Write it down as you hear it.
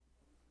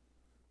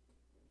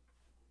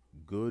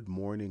Good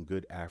morning,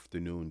 good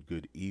afternoon,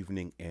 good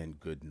evening, and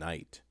good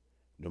night.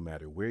 No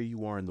matter where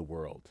you are in the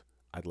world,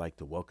 I'd like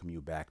to welcome you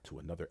back to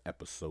another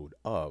episode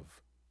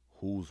of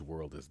Whose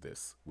World Is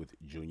This with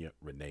Junior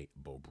Renee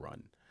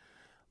Beaubrun.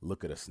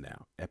 Look at us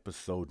now,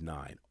 episode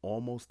 9,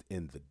 almost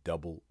in the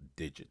double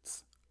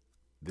digits.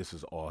 This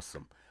is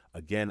awesome.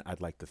 Again,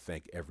 I'd like to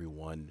thank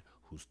everyone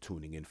who's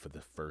tuning in for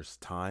the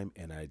first time,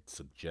 and I'd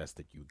suggest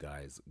that you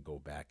guys go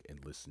back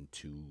and listen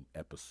to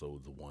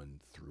episodes 1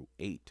 through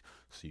 8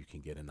 so you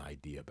can get an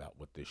idea about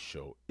what this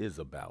show is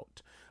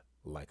about.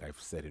 Like I've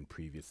said in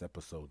previous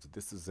episodes,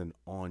 this is an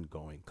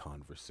ongoing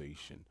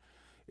conversation.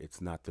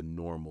 It's not the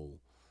normal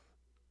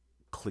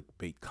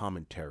clickbait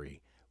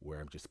commentary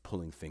where I'm just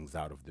pulling things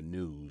out of the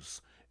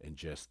news and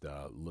just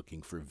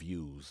looking for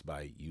views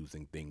by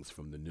using things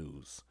from the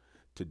news.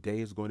 Today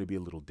is going to be a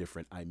little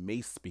different. I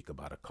may speak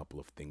about a couple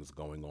of things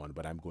going on,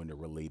 but I'm going to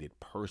relate it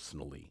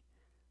personally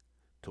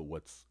to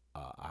what's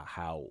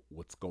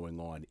going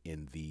on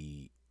in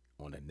the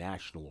on a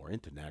national or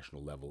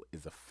international level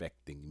is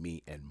affecting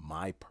me and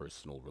my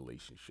personal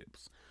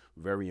relationships.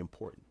 Very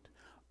important.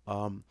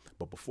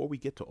 But before we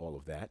get to all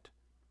of that,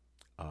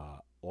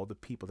 all the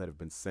people that have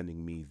been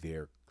sending me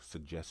their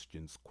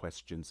suggestions,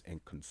 questions,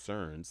 and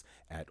concerns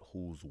at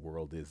whose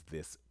world is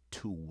this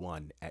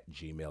 21 at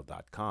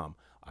gmail.com.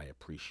 I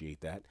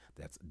appreciate that.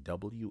 That's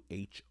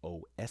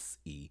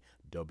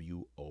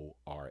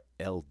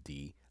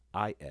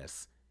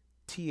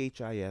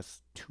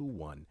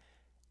WHOSEWORLDISTHIS21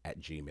 at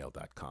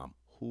gmail.com.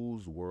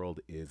 Whose world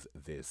is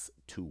this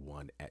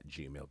 21 at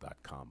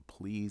gmail.com.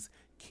 Please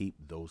keep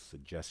those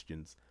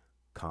suggestions,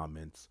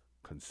 comments,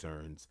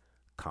 concerns,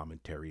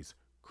 commentaries,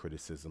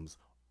 criticisms,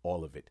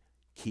 all of it.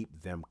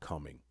 Keep them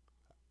coming.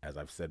 As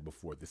I've said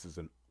before, this is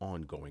an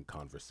ongoing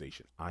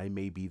conversation. I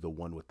may be the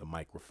one with the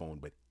microphone,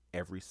 but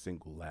every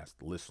single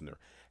last listener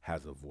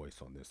has a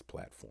voice on this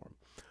platform.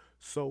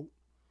 So,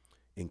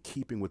 in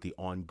keeping with the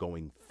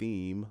ongoing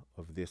theme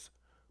of this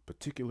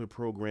particular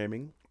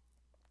programming,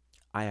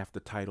 I have to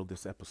title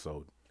this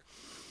episode.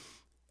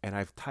 And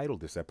I've titled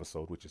this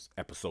episode, which is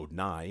episode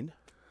 9,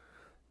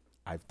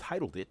 I've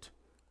titled it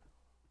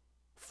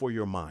For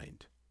Your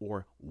Mind,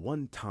 or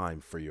One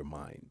Time for Your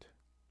Mind.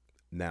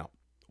 Now,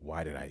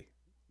 why did I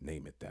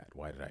name it that?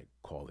 Why did I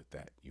call it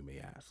that, you may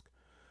ask?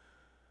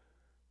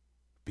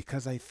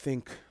 Because I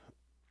think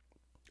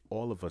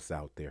all of us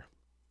out there,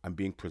 I'm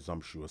being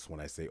presumptuous when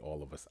I say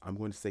all of us, I'm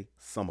going to say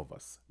some of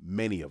us,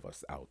 many of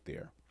us out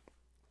there,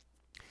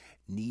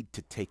 need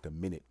to take a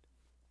minute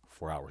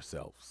for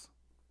ourselves.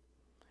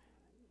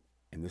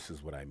 And this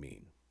is what I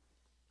mean.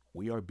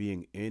 We are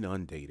being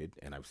inundated,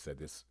 and I've said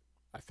this,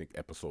 I think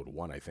episode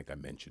 1, I think I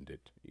mentioned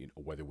it,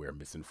 whether we're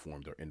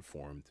misinformed or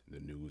informed, the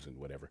news and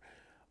whatever.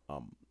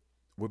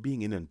 We're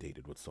being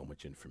inundated with so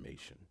much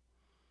information.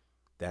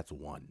 That's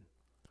one.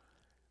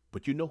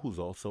 But you know who's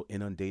also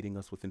inundating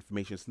us with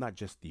information? It's not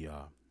just the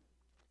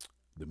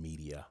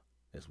media,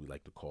 as we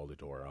like to call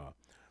it, or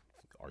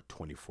our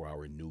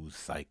 24-hour news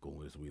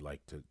cycle, as we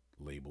like to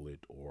label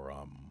it, or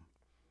our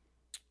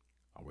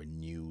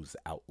news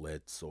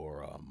outlets,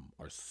 or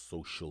our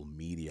social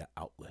media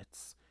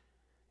outlets.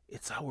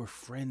 It's our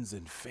friends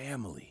and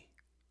family,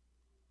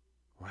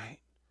 right?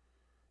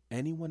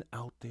 Anyone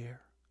out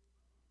there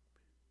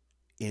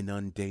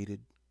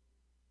inundated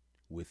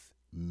with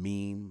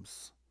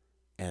memes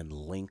and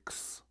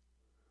links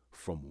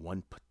from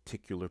one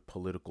particular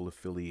political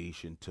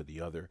affiliation to the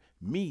other?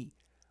 Me,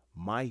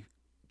 my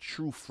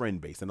true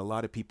friend base, and a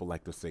lot of people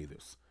like to say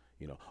this,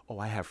 oh,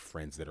 I have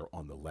friends that are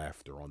on the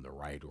left or on the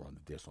right or on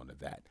the this, on the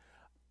that.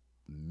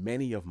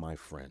 Many of my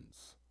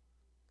friends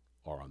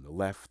are on the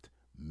left.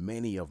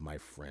 Many of my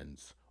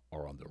friends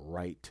are on the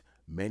right.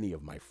 Many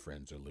of my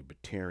friends are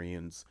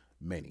libertarians.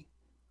 Many.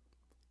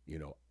 You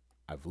know,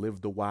 I've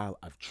lived a while.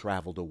 I've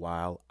traveled a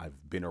while.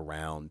 I've been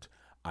around.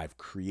 I've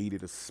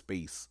created a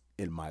space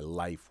in my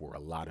life where a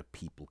lot of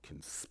people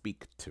can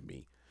speak to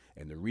me.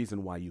 And the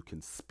reason why you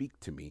can speak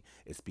to me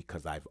is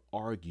because I've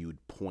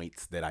argued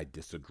points that I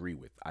disagree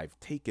with. I've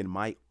taken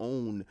my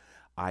own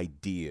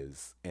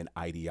ideas and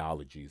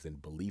ideologies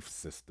and belief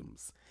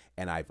systems,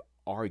 and I've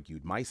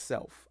argued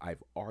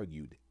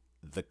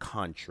the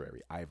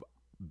contrary. I've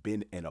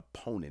been an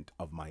opponent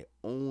of my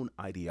own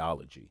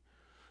ideology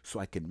so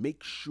I can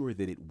make sure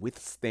that it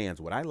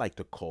withstands what I like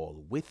to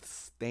call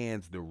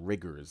withstands the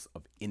rigors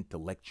of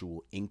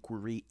intellectual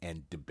inquiry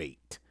and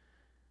debate.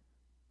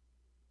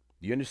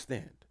 Do you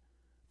understand?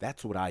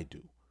 That's what I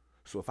do.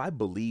 So if I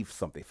believe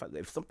something,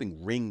 if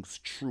something rings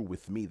true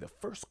with me, the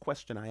first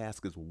question I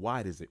ask is,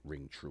 why does it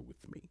ring true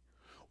with me?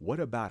 What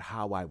about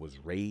how I was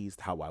raised,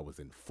 how I was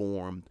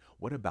informed?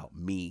 What about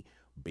me,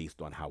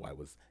 based on how I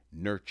was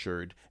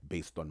nurtured,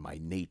 based on my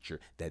nature,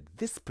 that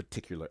this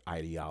particular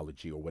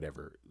ideology or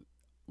whatever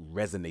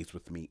resonates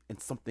with me and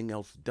something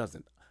else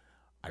doesn't?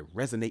 I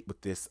resonate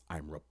with this,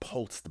 I'm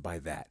repulsed by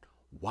that.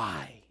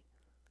 Why?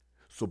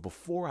 So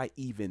before I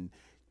even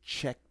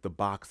check the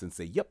box and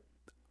say, yep,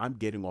 I'm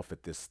getting off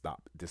at this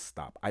stop.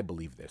 I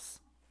believe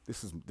this.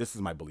 This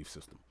is my belief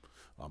system.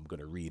 I'm going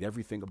to read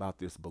everything about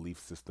this belief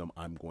system.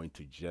 I'm going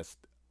to just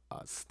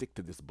stick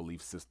to this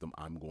belief system.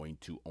 I'm going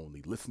to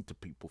only listen to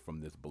people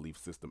from this belief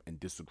system and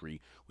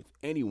disagree with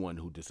anyone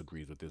who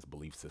disagrees with this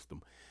belief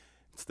system.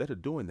 Instead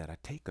of doing that, I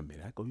take a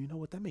minute. I go, you know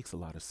what? That makes a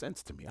lot of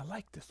sense to me. I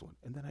like this one.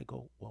 And then I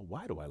go, well,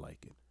 why do I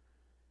like it?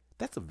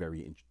 That's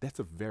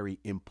a very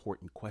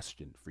important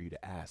question for you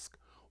to ask.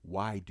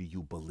 Why do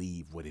you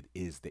believe what it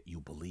is that you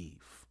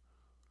believe?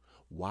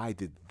 Why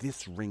did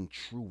this ring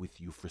true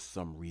with you for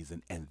some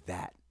reason and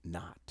that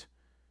not?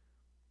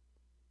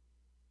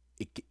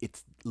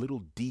 It's a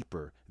little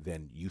deeper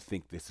than you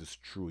think this is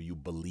true. You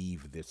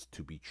believe this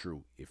to be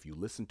true. If you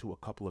listen to a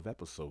couple of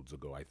episodes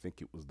ago, I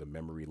think it was the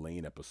Memory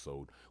Lane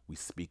episode, we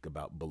speak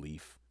about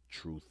belief,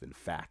 truth, and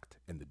fact,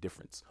 and the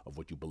difference of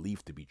what you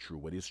believe to be true,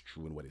 what is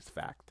true, and what is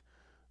fact.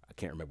 I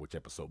can't remember which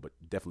episode, but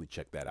definitely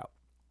check that out.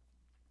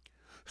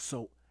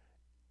 So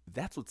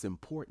that's what's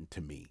important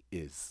to me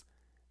is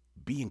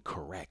being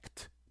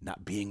correct,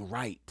 not being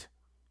right,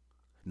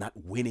 not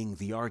winning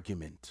the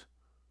argument,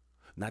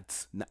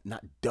 not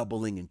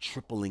doubling and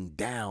tripling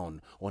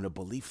down on a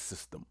belief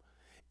system.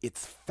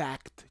 It's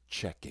fact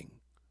checking,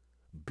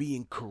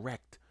 being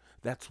correct.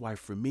 That's why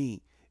for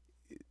me,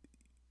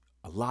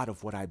 a lot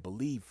of what I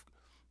believe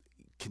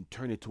can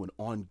turn into an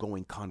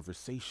ongoing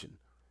conversation.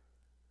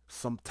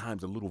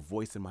 Sometimes a little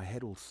voice in my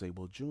head will say,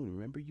 well, June,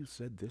 remember you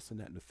said this and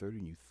that and the third,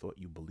 and you thought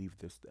you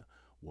believed this.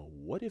 Well,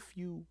 what if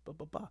you, blah,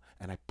 blah, blah.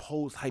 And I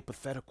pose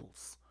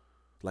hypotheticals.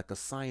 Like a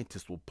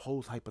scientist will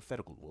pose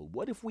hypotheticals. Well,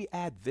 what if we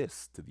add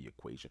this to the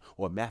equation?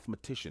 Or a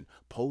mathematician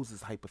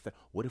poses hypothetical.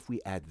 What if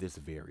we add this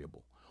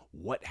variable?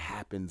 What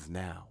happens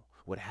now?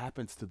 What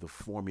happens to the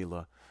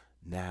formula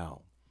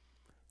now?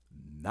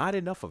 Not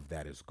enough of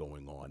that is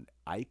going on.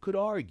 I could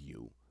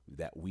argue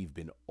that we've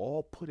been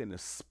all put in a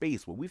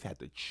space where we've had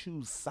to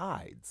choose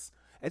sides,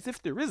 as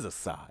if there is a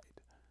side.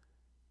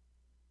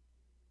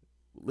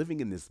 Living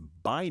in this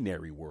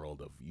binary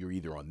world of you're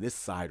either on this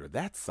side or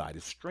that side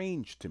is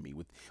strange to me,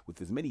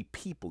 with as many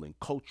people and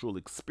cultural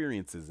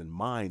experiences and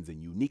minds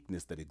and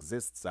uniqueness that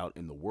exists out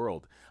in the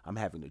world. I'm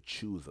having to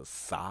choose a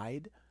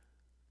side.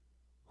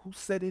 Who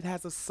said it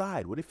has a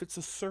side? What if it's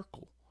a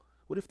circle?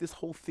 What if this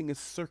whole thing is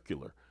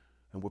circular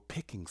and we're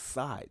picking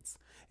sides?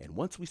 And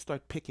once we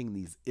start picking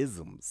these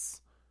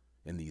isms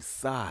and these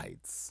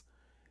sides,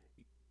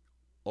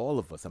 all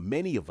of us,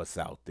 many of us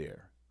out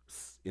there,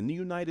 in the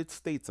United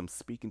States, I'm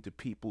speaking to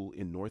people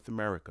in North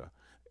America.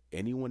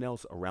 Anyone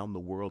else around the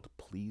world,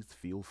 please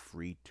feel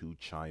free to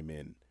chime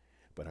in.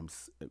 But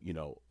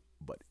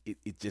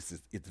it just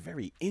is, it's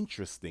very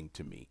interesting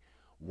to me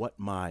what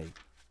my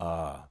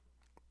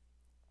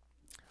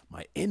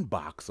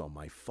inbox on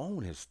my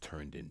phone has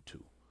turned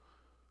into,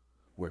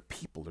 where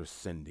people are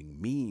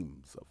sending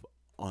memes of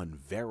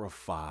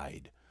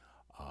unverified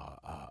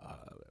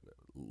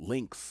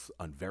links,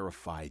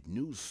 unverified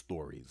news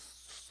stories,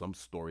 some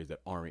stories that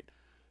aren't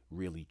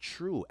really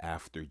true.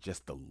 After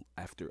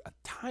a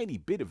tiny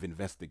bit of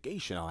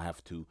investigation, I'll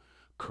have to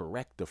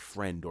correct a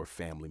friend or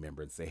family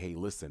member and say, hey,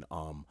 listen,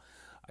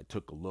 I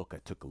took a look, I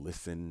took a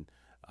listen.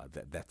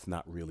 That's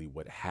not really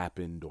what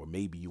happened, or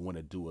maybe you want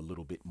to do a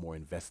little bit more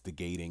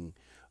investigating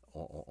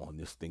on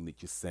this thing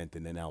that you sent,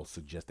 and then I'll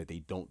suggest that they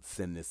don't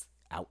send this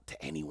out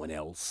to anyone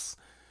else,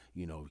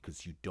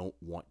 because you don't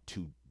want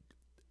to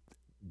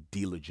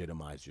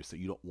delegitimize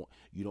yourself.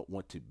 You don't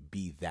want to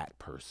be that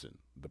person,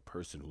 the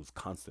person who's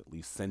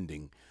constantly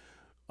sending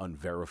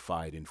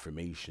unverified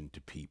information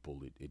to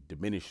people. It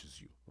diminishes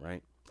you,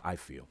 right? I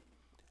feel.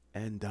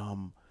 And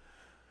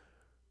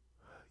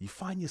you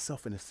find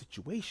yourself in a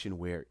situation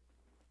where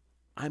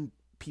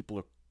people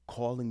are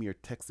calling me or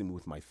texting me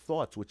with my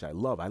thoughts, which I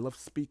love. I love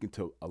speaking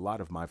to a lot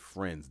of my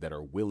friends that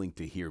are willing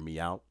to hear me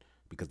out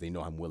because they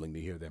know I'm willing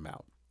to hear them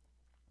out.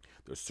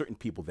 There are certain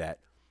people that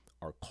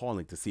are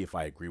calling to see if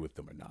I agree with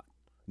them or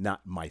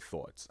not my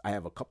thoughts. I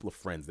have a couple of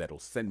friends that'll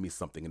send me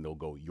something and they'll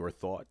go, your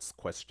thoughts,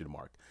 question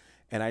mark.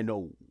 And I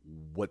know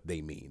what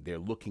they mean. They're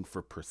looking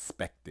for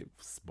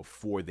perspectives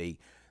before they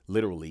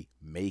literally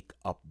make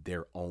up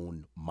their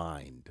own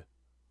mind,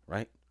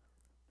 right?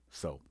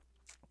 So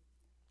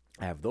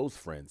I have those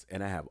friends,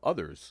 and I have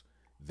others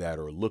that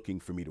are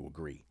looking for me to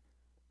agree.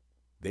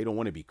 They don't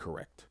want to be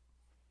correct.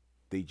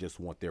 They just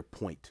want their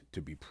point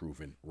to be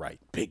proven right.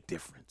 Big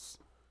difference,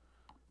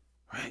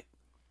 right?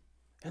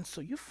 And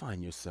so you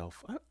find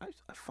yourself,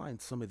 I find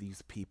some of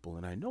these people,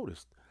 and I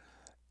noticed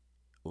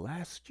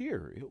last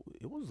year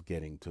it was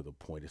getting to the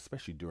point,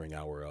 especially during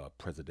our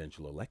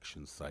presidential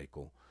election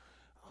cycle.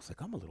 I was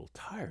like, I'm a little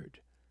tired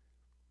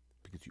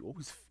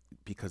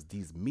because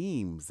these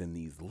memes and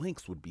these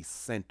links would be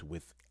sent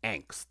with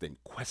angst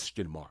and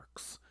question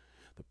marks.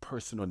 The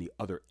person on the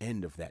other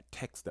end of that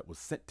text that was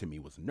sent to me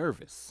was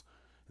nervous,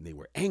 and they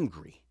were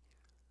angry,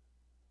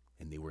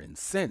 and they were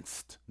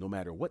incensed, no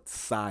matter what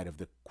side of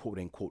the quote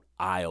unquote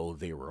aisle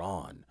they were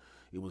on.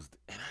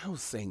 And I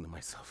was saying to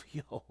myself,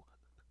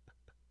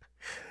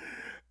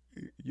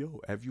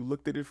 have you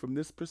looked at it from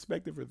this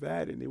perspective or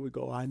that? And they would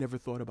go, I never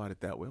thought about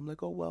it that way. I'm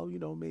like, oh, well,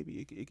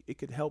 maybe it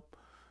could help.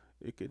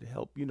 It could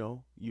help,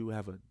 you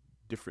have a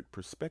different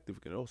perspective.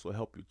 It can also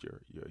help with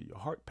your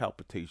heart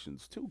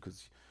palpitations too,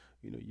 because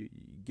you're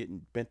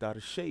getting bent out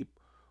of shape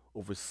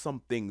over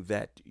something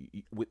that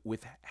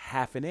with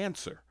half an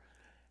answer.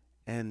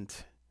 And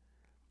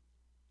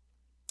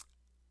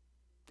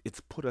it's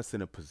put us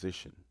in a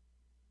position,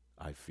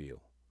 I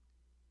feel,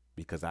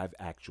 because I've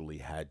actually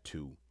had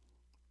to,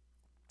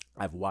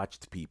 I've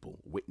watched people,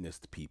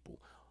 witnessed people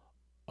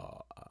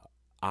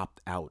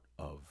opt out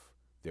of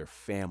their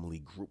family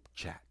group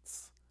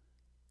chats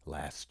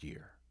last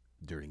year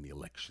during the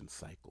election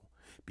cycle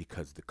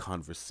because the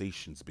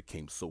conversations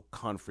became so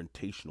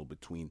confrontational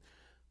between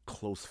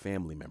close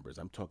family members.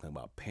 I'm talking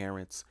about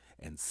parents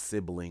and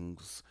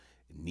siblings,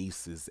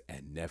 nieces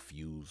and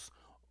nephews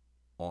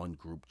on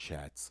group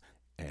chats,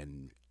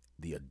 and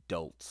the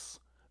adults.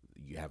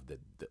 You have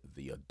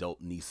the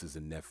adult nieces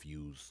and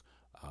nephews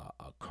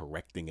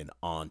correcting an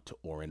aunt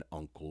or an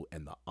uncle,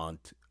 and the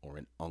aunt or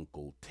an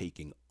uncle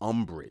taking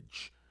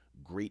umbrage,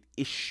 great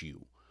issue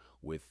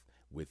with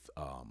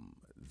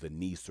the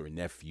niece or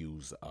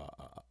nephew's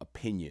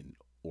opinion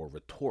or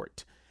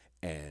retort,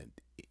 and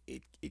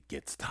it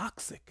gets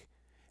toxic.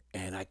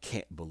 And I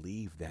can't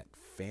believe that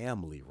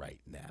family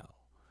right now,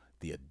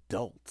 the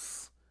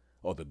adults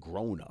or the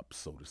grown-ups,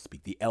 so to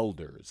speak, the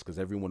elders, because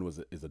everyone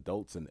is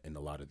adults in a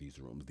lot of these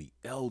rooms. The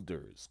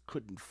elders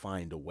couldn't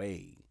find a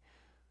way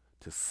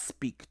to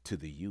speak to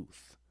the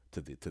youth,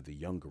 to the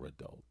younger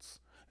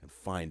adults, and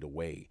find a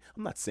way.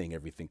 I'm not saying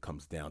everything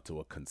comes down to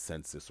a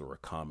consensus or a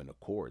common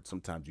accord.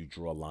 Sometimes you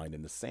draw a line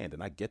in the sand,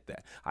 and I get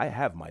that. I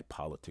have my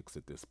politics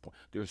at this point.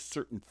 There are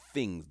certain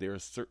things, there are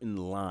certain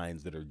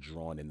lines that are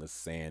drawn in the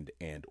sand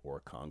and or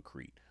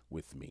concrete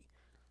with me.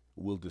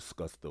 We'll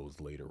discuss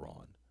those later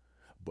on.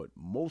 But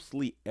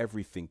mostly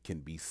everything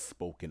can be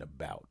spoken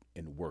about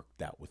and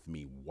worked out with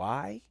me.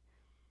 Why?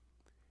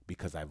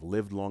 Because I've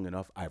lived long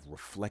enough, I've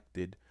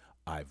reflected,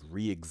 I've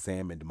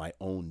re-examined my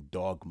own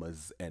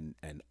dogmas, and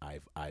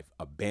I've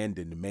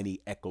abandoned many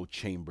echo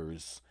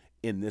chambers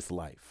in this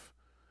life.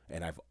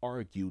 And I've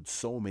argued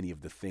so many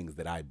of the things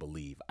that I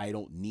believe. I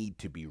don't need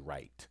to be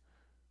right.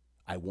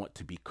 I want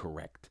to be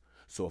correct.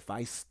 So if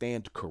I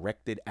stand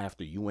corrected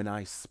after you and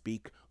I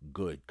speak,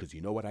 good. Because you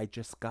know what I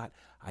just got?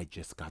 I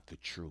just got the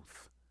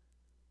truth.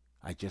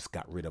 I just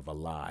got rid of a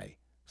lie.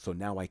 So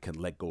now I can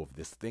let go of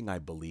this thing I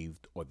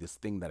believed or this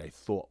thing that I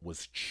thought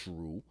was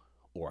true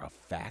or a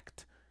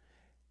fact.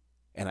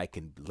 And I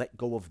can let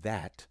go of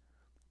that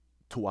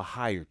to a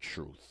higher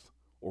truth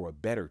or a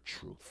better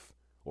truth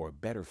or a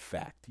better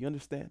fact. You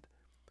understand?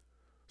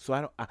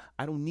 So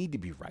I don't need to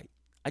be right.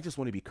 I just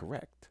want to be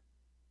correct.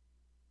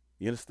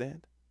 You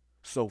understand?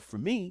 So for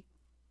me,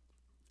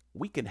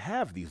 we can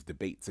have these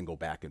debates and go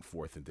back and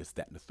forth and this,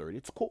 that, and the third.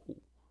 It's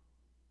cool.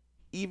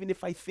 Even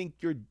if I think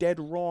you're dead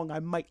wrong,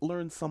 I might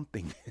learn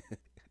something.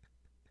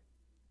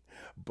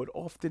 But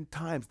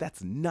oftentimes,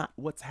 that's not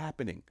what's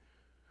happening.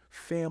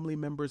 Family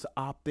members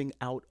opting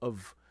out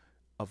of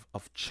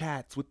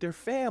chats with their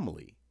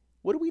family.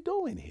 What are we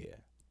doing here?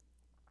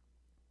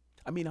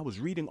 I mean, I was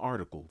reading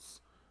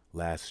articles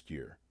last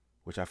year,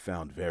 which I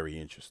found very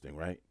interesting,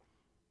 right?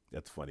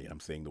 That's funny. I'm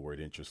saying the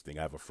word interesting.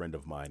 I have a friend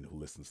of mine who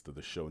listens to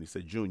the show, and he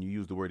said, June, you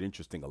use the word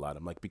interesting a lot.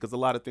 I'm like, because a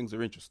lot of things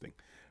are interesting.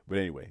 But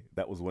anyway,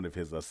 that was one of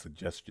his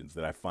suggestions,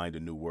 that I find a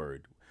new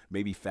word.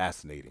 Maybe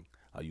fascinating.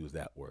 I'll use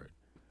that word.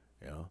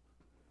 You know?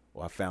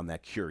 Well, I found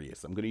that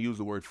curious. I'm going to use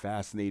the word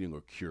fascinating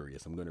or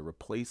curious. I'm going to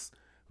replace,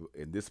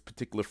 in this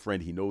particular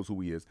friend, he knows who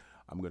he is.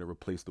 I'm going to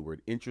replace the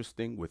word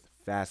interesting with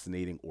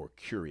fascinating or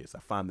curious. I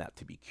found that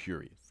to be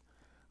curious,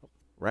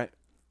 right?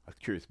 I was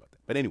curious about that.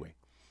 But anyway,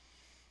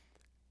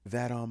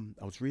 that I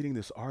was reading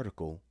this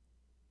article,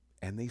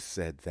 and they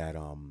said that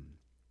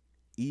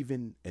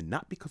even, and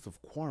not because of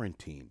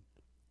quarantine,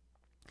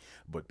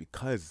 but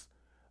because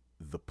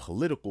the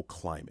political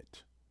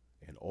climate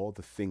and all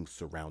the things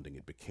surrounding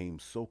it became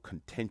so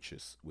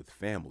contentious with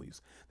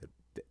families,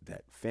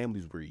 that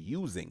families were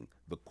using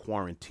the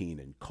quarantine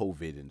and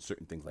COVID and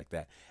certain things like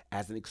that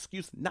as an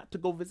excuse not to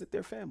go visit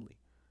their family.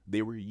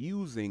 They were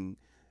using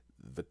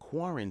the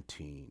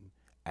quarantine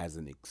as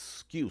an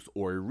excuse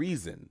or a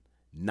reason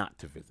not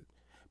to visit,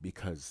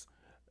 because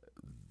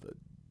the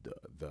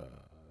the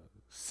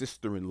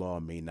sister-in-law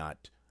may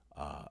not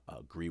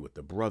agree with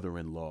the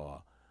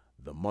brother-in-law.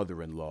 The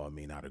mother-in-law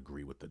may not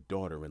agree with the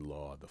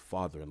daughter-in-law. The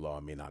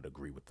father-in-law may not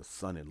agree with the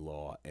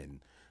son-in-law.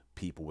 And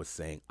people were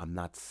saying, I'm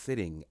not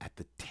sitting at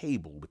the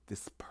table with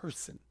this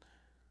person.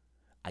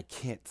 I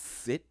can't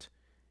sit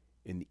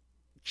and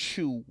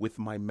chew with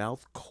my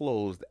mouth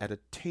closed at a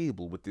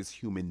table with this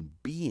human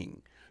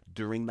being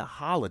during the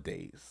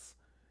holidays.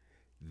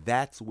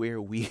 That's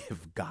where we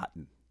have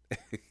gotten.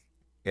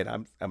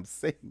 And I'm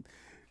saying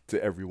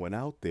to everyone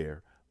out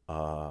there,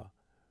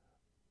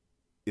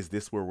 is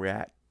this where we're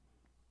at?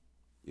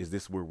 Is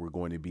this where we're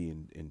going to be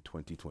in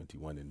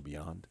 2021 and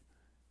beyond?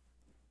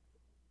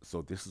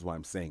 So this is why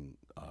I'm saying,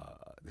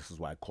 this is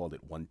why I called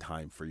it One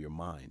Time for Your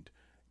Mind.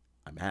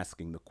 I'm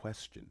asking the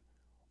question,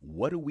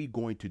 what are we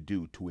going to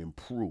do to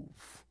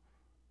improve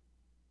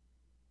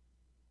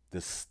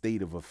the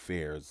state of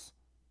affairs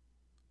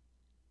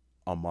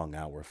among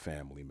our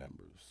family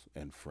members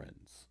and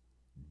friends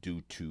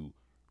due to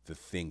the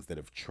things that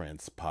have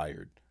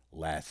transpired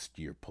last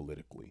year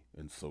politically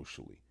and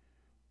socially.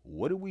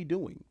 What are we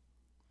doing?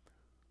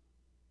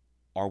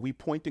 Are we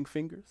pointing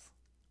fingers?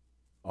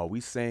 Are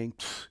we saying,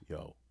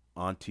 yo,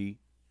 auntie,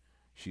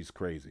 she's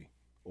crazy?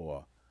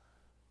 Or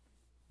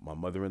my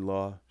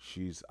mother-in-law,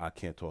 I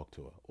can't talk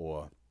to her.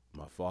 Or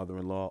my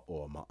father-in-law,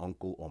 or my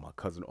uncle, or my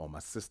cousin, or my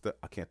sister,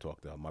 I can't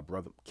talk to her. My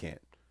brother can't.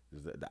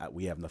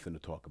 We have nothing to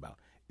talk about.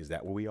 Is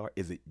that where we are?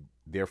 Is it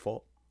their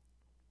fault?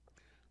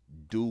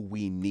 Do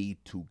we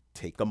need to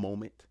take a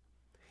moment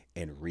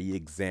and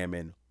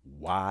re-examine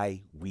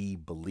why we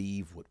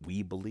believe what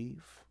we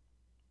believe?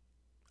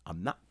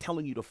 I'm not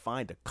telling you to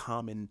find a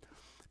common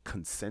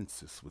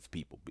consensus with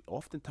people.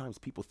 Oftentimes,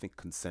 people think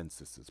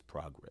consensus is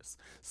progress.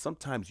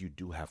 Sometimes you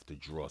do have to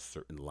draw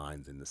certain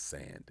lines in the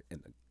sand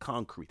and the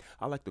concrete.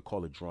 I like to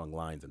call it drawing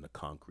lines in the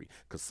concrete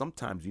because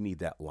sometimes you need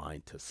that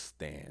line to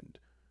stand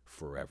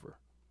forever.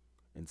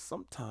 And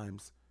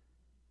sometimes,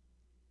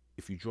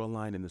 if you draw a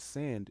line in the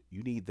sand,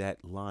 you need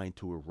that line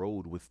to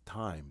erode with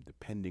time,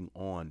 depending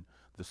on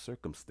the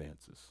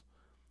circumstances.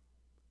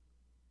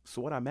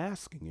 So, what I'm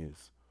asking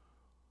is,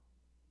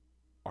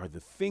 are the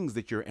things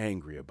that you're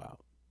angry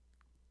about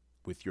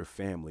with your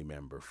family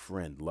member,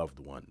 friend, loved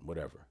one,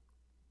 whatever,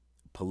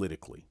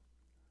 politically,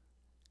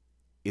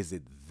 is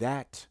it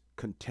that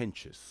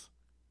contentious?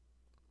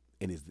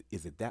 And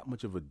is it that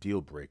much of a deal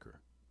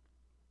breaker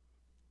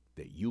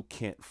that you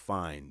can't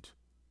find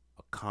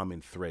a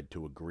common thread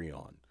to agree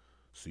on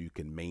so you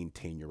can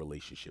maintain your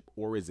relationship?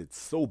 Or is it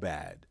so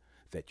bad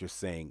that you're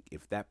saying,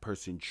 if that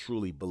person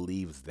truly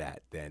believes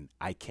that, then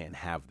I can't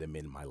have them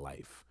in my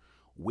life?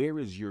 Where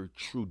is your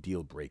true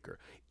deal breaker?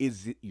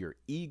 Is it your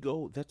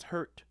ego that's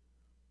hurt?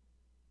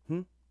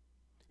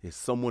 Has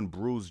someone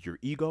bruised your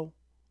ego?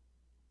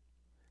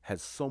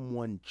 Has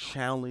someone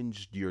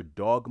challenged your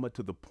dogma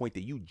to the point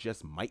that you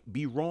just might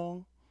be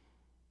wrong?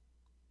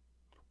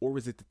 Or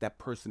is it that that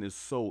person is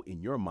so,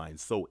 in your mind,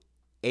 so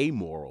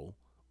amoral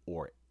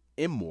or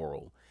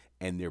immoral,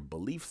 and their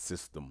belief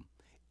system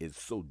is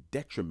so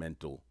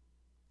detrimental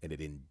and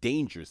it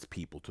endangers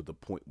people to the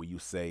point where you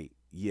say,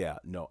 yeah,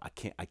 no,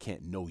 I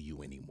can't know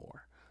you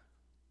anymore.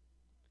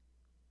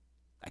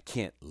 I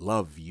can't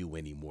love you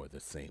anymore the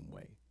same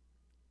way.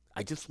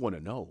 I just want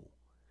to know,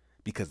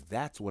 because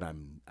that's what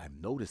I'm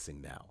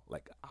noticing now.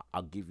 Like,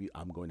 I'm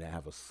going to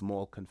have a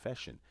small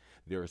confession.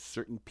 There are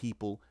certain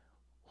people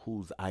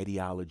whose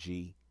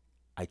ideology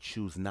I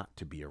choose not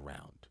to be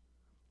around.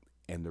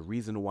 And the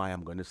reason why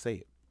I'm going to say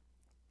it,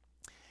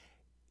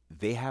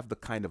 they have the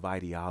kind of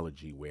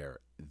ideology where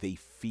they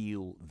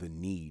feel the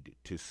need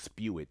to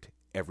spew it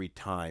every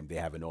time they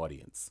have an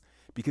audience,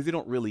 because they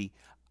don't really.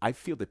 I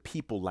feel that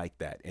people like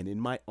that, and in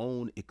my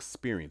own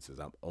experiences,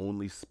 I'm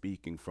only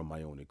speaking from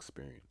my own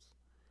experience.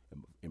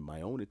 In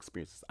my own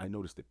experiences, I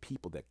notice that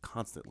people that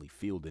constantly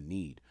feel the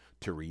need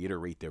to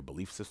reiterate their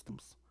belief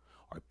systems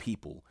are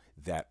people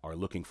that are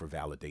looking for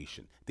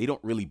validation. They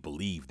don't really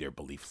believe their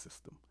belief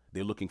system.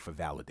 They're looking for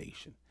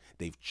validation.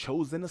 They've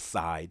chosen a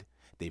side,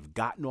 they've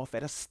gotten off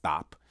at a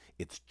stop,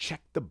 it's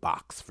checked the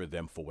box for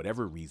them for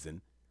whatever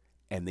reason,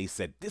 and they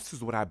said, "This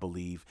is what I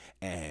believe,"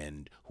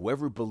 and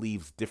whoever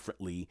believes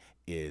differently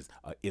is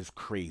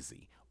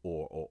crazy,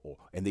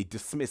 and they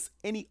dismiss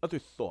any other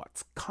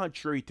thoughts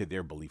contrary to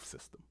their belief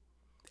system,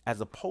 as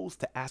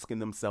opposed to asking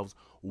themselves,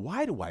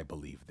 "Why do I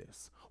believe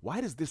this? Why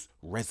does this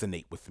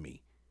resonate with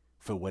me?"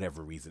 For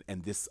whatever reason,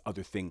 and this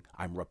other thing,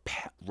 I'm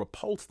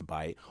repulsed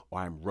by it, or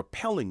I'm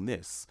repelling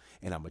this,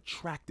 and I'm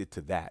attracted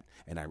to that,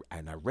 and I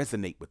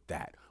resonate with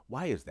that.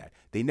 Why is that?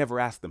 They never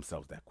ask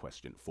themselves that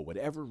question. For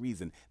whatever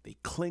reason, they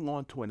cling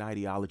on to an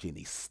ideology and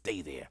they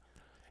stay there.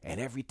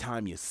 And every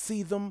time you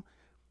see them,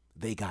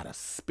 they gotta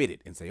spit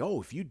it and say,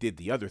 "Oh, if you did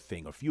the other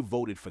thing, or if you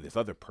voted for this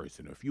other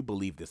person, or if you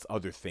believe this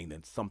other thing,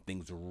 then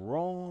something's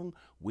wrong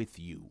with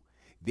you."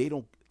 They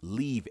don't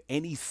leave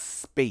any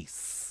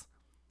space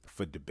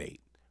for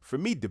debate. For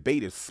me,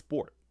 debate is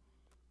sport.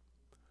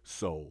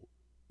 So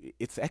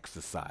it's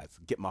exercise.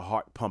 Get my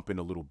heart pumping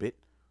a little bit.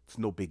 It's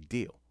no big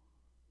deal,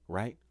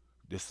 right?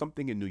 There's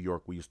something in New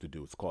York we used to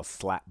do. It's called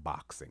slap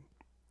boxing.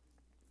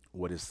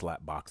 What is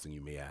slap boxing,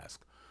 you may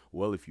ask?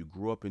 Well, if you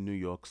grew up in New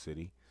York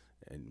City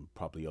and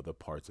probably other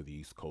parts of the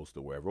East Coast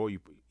or wherever,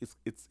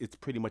 it's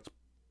pretty much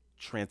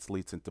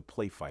translates into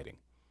play fighting,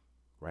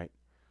 right?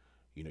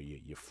 You know,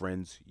 your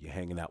friends, you're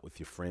hanging out with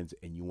your friends,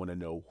 and you want to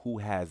know who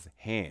has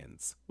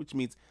hands, which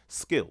means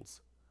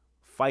skills,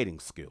 fighting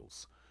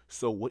skills.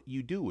 So what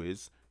you do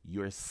is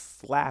you're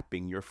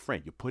slapping your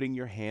friend. You're putting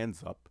your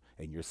hands up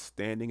and you're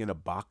standing in a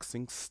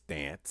boxing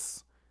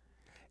stance.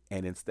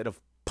 And instead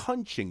of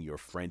punching your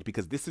friend,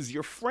 because this is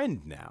your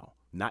friend now,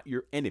 not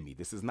your enemy,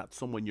 this is not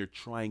someone you're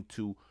trying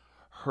to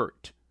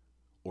hurt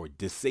or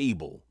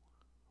disable,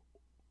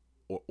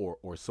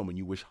 or someone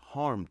you wish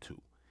harm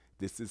to.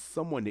 This is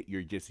someone that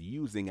you're just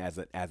using as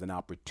an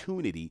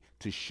opportunity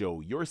to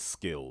show your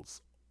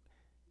skills,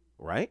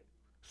 right?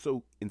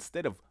 So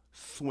instead of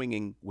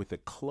swinging with a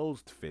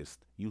closed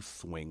fist, you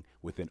swing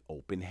with an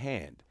open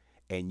hand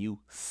and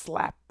you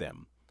slap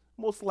them,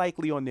 most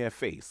likely on their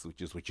face,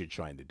 which is what you're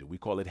trying to do. We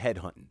call it head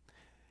hunting.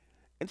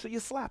 And so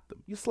you slap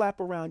them. You slap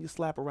around, you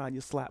slap around,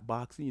 you slap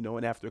boxing,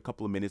 and after a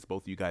couple of minutes,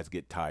 both of you guys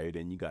get tired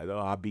and you guys, oh,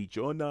 I beat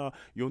you. Oh, no,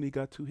 you only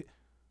got two hits.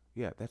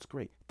 Yeah, that's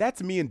great.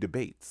 That's me in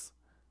debates.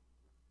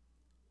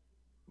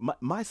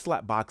 My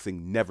slap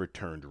boxing never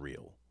turned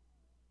real.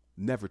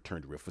 Never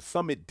turned real. For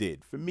some, it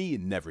did. For me,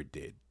 it never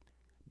did.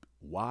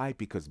 Why?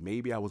 Because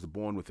maybe I was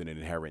born with an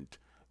inherent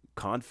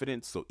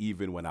confidence. So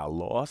even when I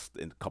lost,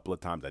 and a couple of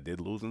times I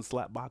did lose in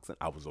slap boxing,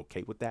 I was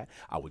okay with that.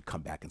 I would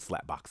come back and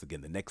slap box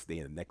again the next day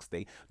and the next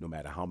day. No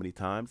matter how many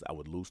times I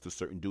would lose to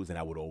certain dudes, and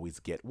I would always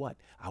get what?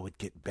 I would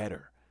get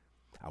better.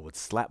 I would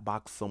slap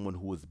box someone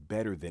who was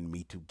better than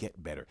me to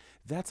get better.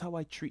 That's how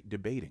I treat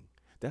debating.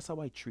 That's how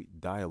I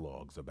treat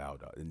dialogues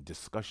about and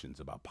discussions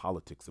about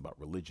politics, about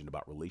religion,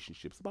 about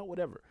relationships, about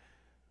whatever.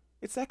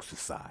 It's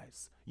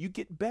exercise. You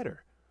get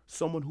better.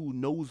 Someone who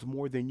knows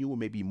more than you, or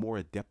maybe more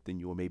adept than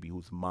you, or maybe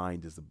whose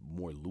mind is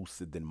more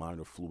lucid than mine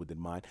or fluid than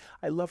mine.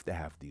 I love to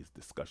have these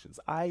discussions.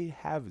 I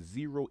have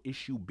zero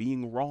issue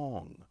being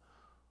wrong.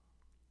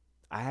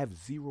 I have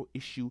zero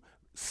issue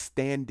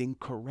standing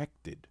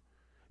corrected.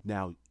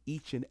 Now,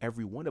 each and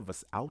every one of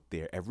us out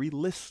there, every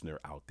listener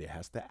out there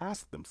has to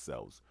ask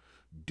themselves,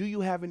 do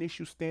you have an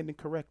issue standing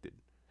corrected?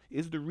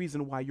 Is the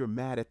reason why you're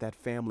mad at that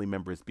family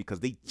member is because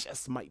they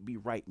just might be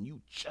right and you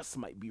just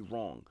might be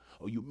wrong,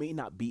 or you may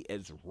not be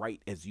as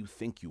right as you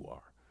think you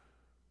are?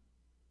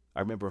 I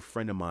remember a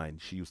friend of mine,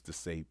 she used to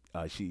say,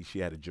 she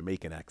had a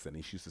Jamaican accent,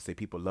 and she used to say,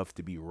 people love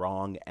to be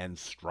wrong and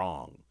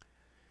strong.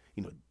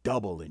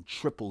 Double and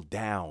triple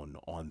down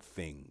on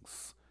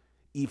things,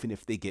 even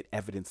if they get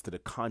evidence to the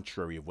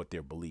contrary of what they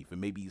believe.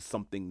 And maybe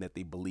something that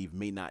they believe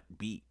may not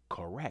be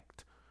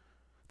correct.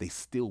 They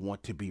still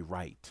want to be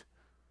right.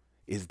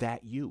 Is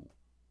that you?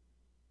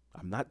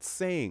 I'm not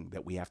saying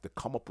that we have to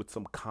come up with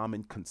some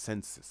common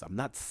consensus. I'm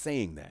not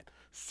saying that.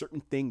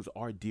 Certain things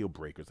are deal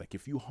breakers. Like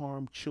if you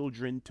harm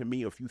children to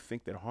me, or if you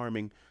think that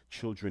harming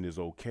children is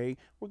okay,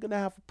 we're going to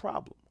have a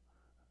problem,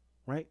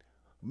 right?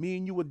 Me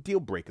and you are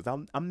deal breakers.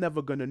 I'm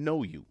never going to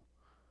know you.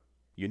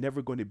 You're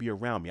never going to be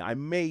around me. I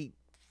may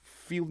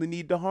feel the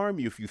need to harm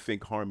you if you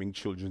think harming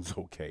children's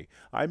okay.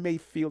 I may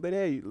feel that,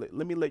 hey,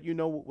 let me let you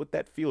know what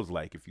that feels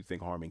like if you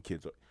think harming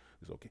kids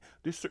is okay.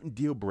 There's certain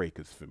deal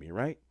breakers for me,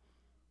 right?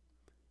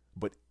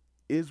 But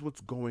is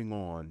what's going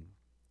on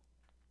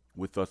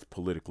with us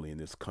politically in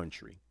this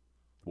country,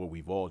 where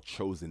we've all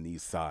chosen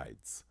these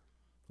sides,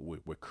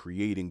 we're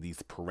creating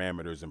these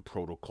parameters and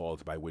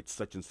protocols by which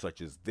such and such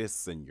is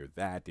this and you're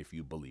that. If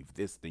you believe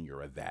this, then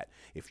you're a that.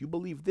 If you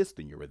believe this,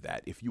 then you're a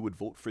that. If you would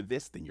vote for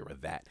this, then you're a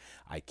that.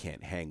 I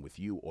can't hang with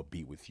you or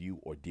be with you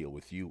or deal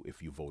with you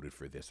if you voted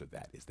for this or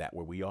that. Is that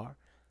where we are?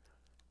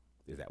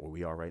 Is that where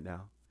we are right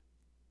now?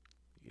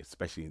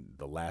 Especially in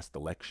the last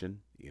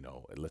election,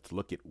 let's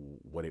look at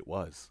what it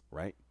was,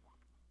 right?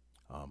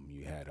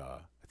 You had,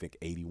 I think,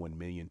 81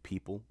 million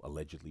people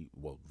allegedly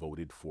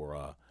voted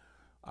for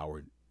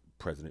our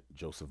President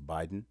Joseph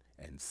Biden,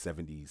 and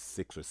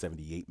 76 or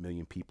 78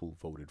 million people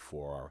voted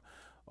for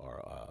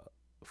our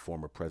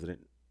former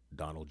president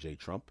Donald J.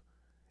 Trump.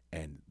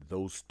 And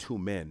those two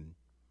men,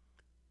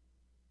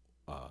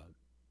 uh,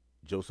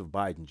 Joseph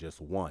Biden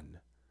just won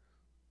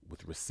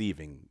with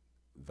receiving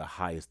the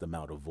highest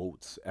amount of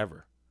votes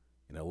ever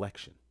in an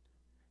election.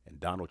 And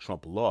Donald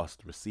Trump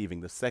lost,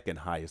 receiving the second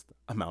highest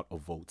amount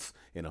of votes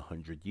in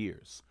 100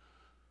 years.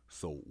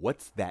 So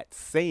what's that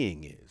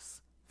saying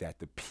is that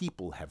the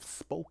people have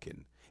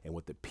spoken. And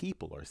what the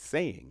people are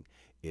saying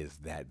is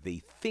that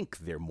they think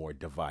they're more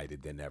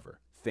divided than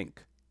ever.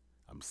 Think.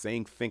 I'm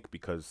saying think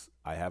because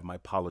I have my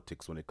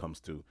politics when it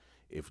comes to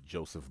if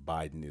Joseph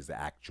Biden is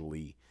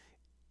actually,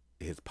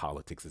 his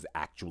politics is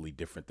actually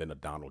different than a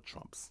Donald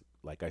Trump's.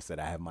 Like I said,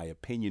 I have my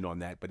opinion on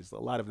that, but a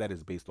lot of that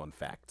is based on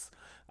facts.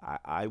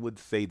 I would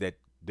say that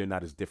they're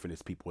not as different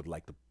as people would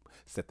like to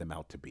set them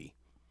out to be.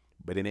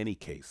 But in any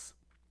case,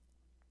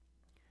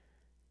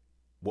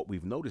 what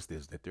we've noticed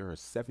is that there are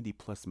 70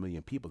 plus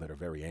million people that are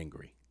very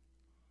angry.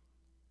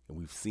 And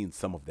we've seen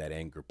some of that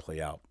anger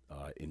play out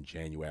in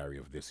January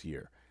of this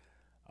year.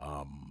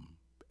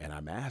 And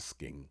I'm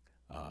asking,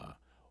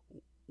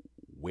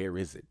 where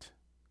is it?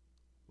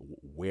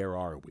 Where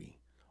are we?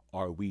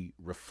 Are we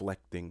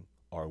reflecting?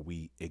 Are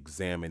we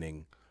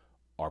examining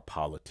our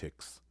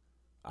politics,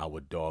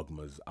 our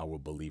dogmas, our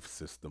belief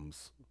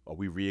systems? Are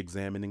we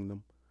re-examining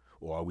them?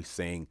 Or are we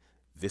saying,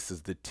 this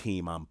is the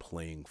team I'm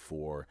playing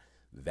for,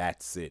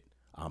 that's it,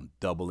 I'm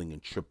doubling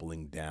and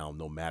tripling down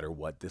no matter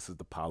what, this is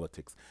the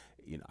politics?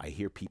 I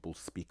hear people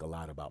speak a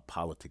lot about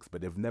politics, but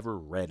they've never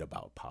read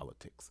about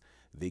politics.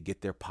 They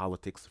get their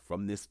politics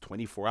from this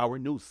 24-hour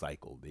news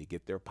cycle. They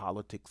get their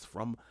politics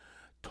from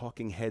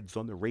talking heads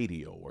on the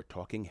radio or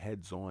talking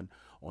heads on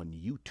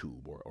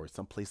YouTube or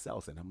someplace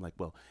else. And I'm like,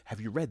 well, have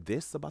you read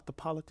this about the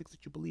politics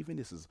that you believe in?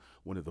 This is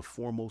one of the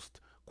foremost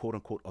quote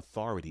unquote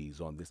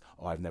authorities on this.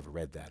 Oh, I've never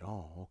read that.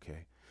 Oh,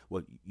 okay.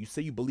 Well, you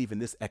say you believe in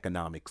this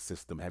economic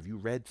system. Have you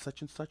read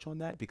such and such on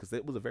that? Because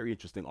it was a very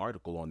interesting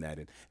article on that.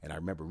 And I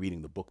remember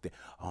reading the book that,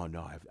 oh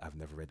no, I've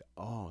never read.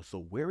 Oh, so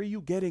where are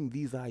you getting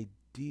these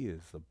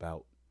ideas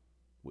about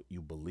what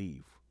you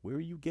believe? Where are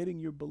you getting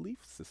your belief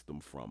system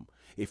from?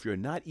 If you're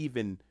not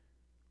even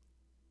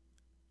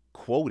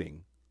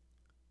quoting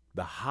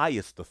the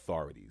highest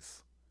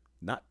authorities,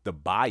 not the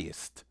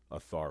biased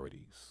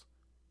authorities,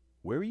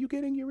 where are you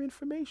getting your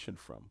information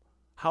from?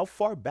 How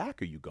far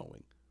back are you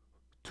going?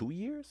 2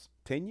 years?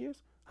 10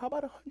 years? How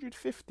about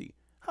 150?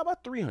 How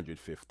about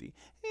 350?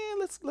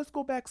 And let's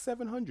go back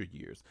 700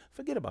 years.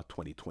 Forget about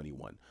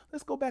 2021.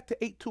 Let's go back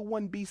to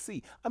 821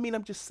 BC. I mean,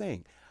 I'm just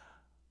saying,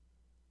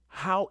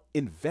 how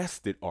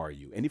invested are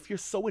you? And if you're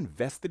so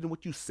invested in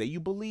what you say you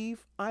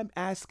believe, I'm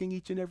asking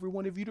each and every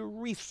one of you to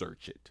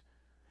research it.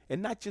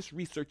 And not just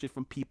research it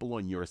from people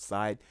on your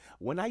side.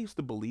 When I used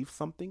to believe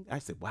something, I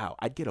said, wow,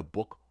 I'd get a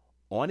book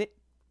on it,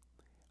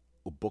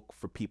 a book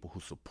for people who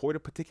support a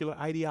particular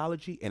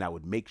ideology, and I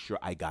would make sure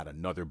I got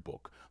another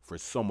book for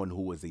someone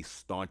who was a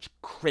staunch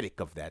critic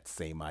of that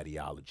same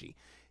ideology.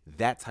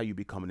 That's how you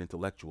become an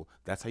intellectual.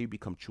 That's how you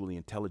become truly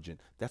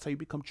intelligent. That's how you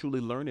become truly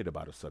learned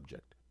about a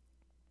subject.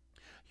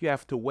 You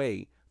have to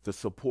weigh the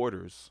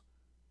supporters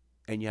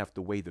and you have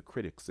to weigh the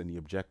critics and the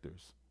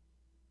objectors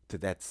to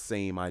that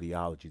same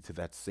ideology, to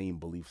that same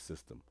belief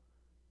system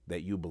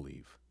that you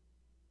believe.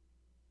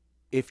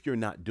 If you're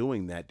not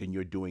doing that, then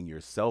you're doing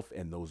yourself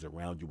and those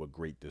around you a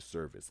great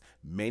disservice.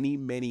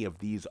 Many of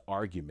these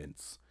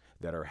arguments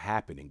that are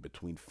happening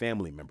between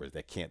family members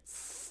that can't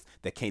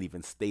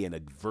even stay in a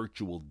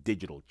virtual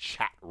digital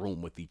chat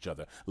room with each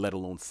other, let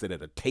alone sit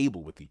at a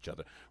table with each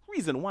other.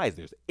 Reason why is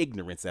there's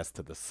ignorance as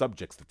to the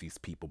subjects that these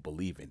people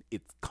believe in.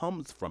 It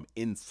comes from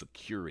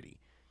insecurity.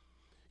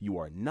 You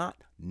are not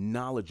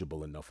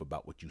knowledgeable enough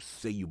about what you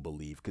say you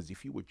believe, because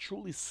if you were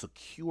truly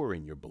secure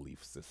in your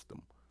belief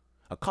system,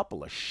 a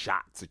couple of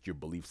shots at your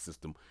belief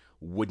system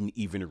wouldn't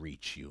even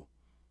reach you.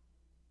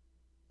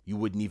 You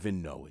wouldn't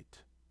even know it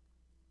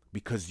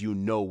because you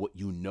know what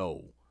you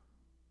know.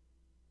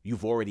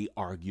 You've already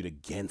argued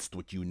against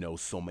what you know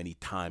so many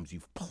times.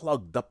 You've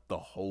plugged up the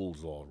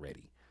holes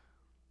already.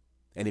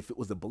 And if it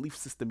was a belief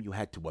system you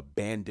had to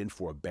abandon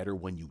for a better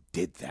one, you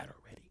did that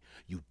already.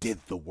 You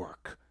did the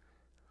work.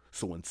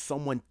 So when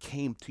someone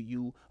came to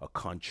you, a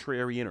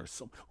contrarian or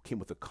some came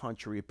with a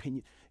contrary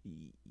opinion,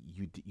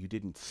 you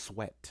didn't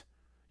sweat.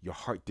 Your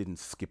heart didn't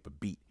skip a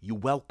beat. You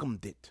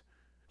welcomed it.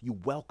 You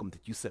welcomed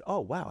it. You said, oh,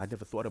 wow, I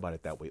never thought about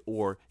it that way.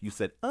 Or you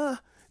said,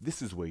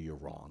 this is where you're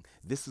wrong.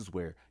 This is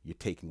where you're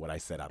taking what I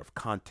said out of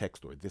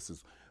context, or this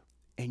is,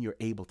 and you're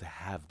able to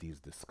have these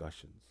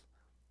discussions.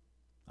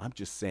 I'm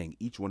just saying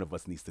each one of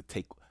us needs to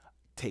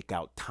take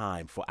out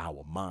time for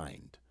our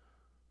mind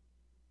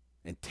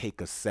and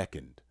take a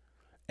second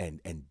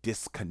and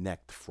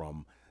disconnect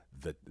from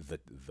the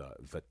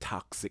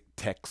toxic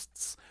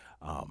texts,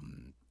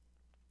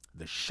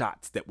 the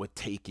shots that we're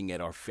taking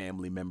at our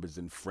family members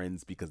and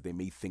friends because they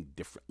may think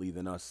differently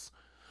than us.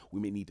 We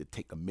may need to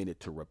take a minute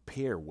to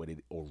repair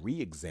or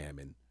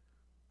re-examine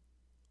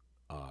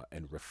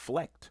and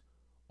reflect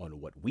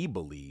on what we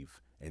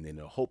believe, and in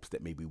the hopes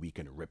that maybe we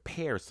can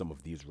repair some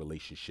of these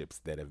relationships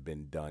that have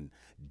been done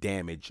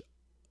damage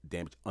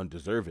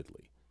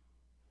undeservedly.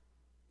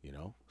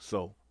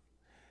 So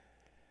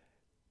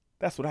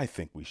that's what I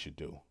think we should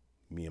do.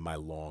 Me and my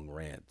long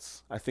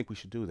rants. I think we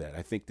should do that.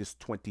 I think this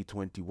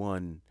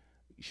 2021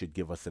 should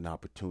give us an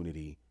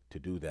opportunity to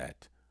do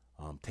that.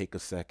 Take a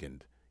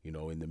second,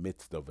 in the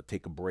midst of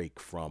take a break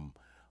from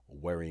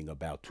worrying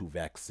about to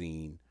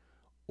vaccine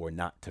or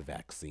not to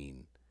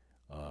vaccine.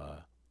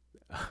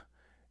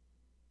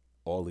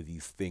 All of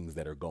these things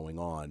that are going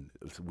on,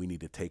 we need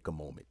to take a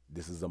moment.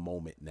 This is a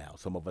moment now.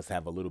 Some of us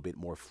have a little bit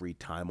more free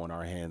time on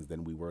our hands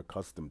than we were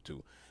accustomed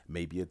to.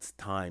 Maybe it's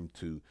time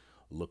to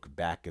look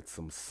back at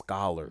some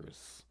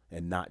scholars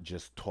and not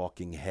just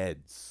talking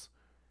heads,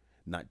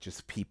 not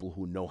just people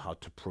who know how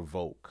to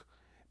provoke.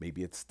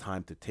 Maybe it's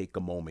time to take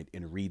a moment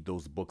and read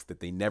those books that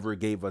they never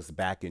gave us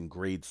back in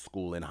grade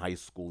school and high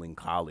school and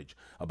college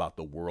about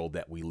the world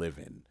that we live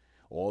in.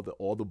 All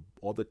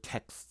the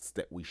texts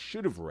that we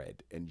should have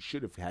read and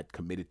should have had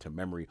committed to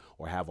memory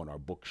or have on our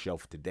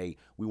bookshelf today,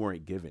 we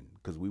weren't given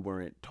because we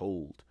weren't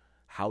told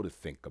how to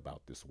think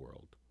about this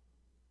world.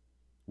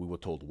 We were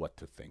told what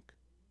to think.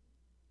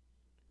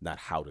 Not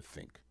how to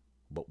think,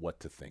 but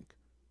what to think.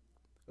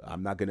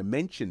 I'm not going to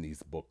mention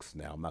these books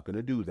now. I'm not going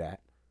to do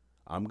that.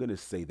 I'm going to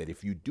say that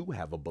if you do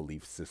have a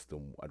belief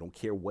system, I don't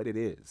care what it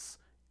is,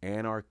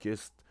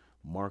 anarchist,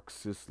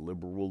 Marxist,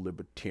 liberal,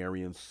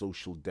 libertarian,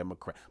 social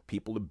democrat,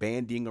 people are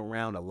bandying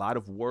around a lot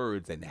of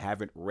words and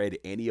haven't read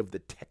any of the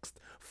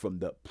text from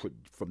the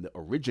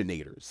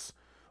originators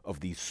of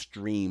these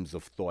streams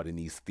of thought and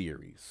these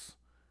theories.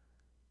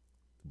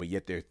 But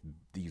yet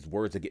these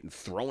words are getting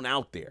thrown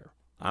out there.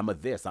 I'm a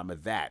this, I'm a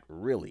that,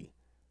 really.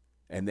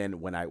 And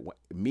then when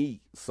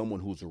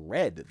someone who's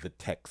read the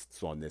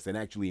texts on this and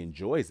actually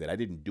enjoys it, I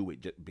didn't do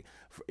it.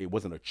 It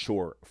wasn't a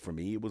chore for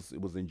me. It was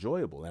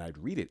enjoyable, and I'd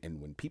read it. And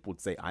when people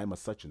would say I'm a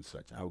such and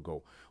such, I would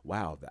go,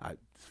 wow.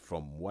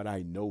 From what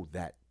I know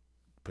that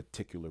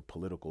particular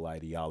political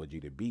ideology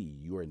to be,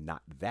 you are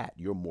not that.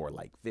 You're more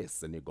like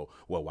this. And they go,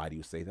 well, why do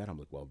you say that? I'm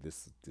like, well,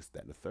 this,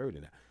 that, and the third.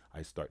 And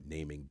I start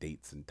naming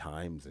dates and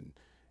times and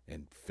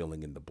and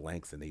filling in the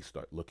blanks, and they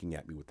start looking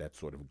at me with that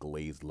sort of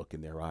glazed look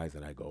in their eyes,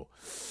 and I go,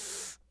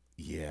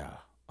 yeah.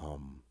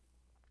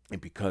 And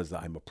because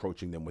I'm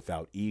approaching them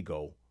without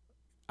ego,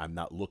 I'm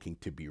not looking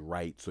to be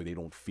right, so they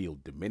don't feel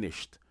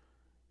diminished.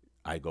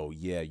 I go,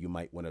 yeah, you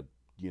might want to,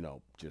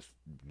 just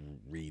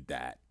read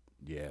that.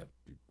 Yeah,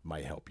 it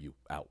might help you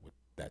out with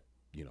that,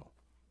 you know.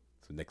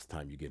 So next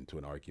time you get into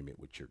an argument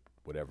with your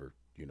whatever,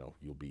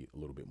 you'll be a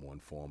little bit more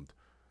informed.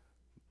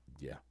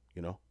 Yeah,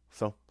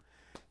 So,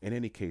 in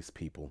any case,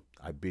 people,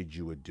 I bid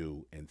you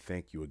adieu and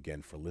thank you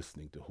again for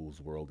listening to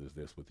Whose World Is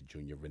This with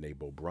Junior Rene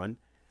Beaubrun.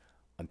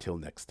 Until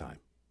next time.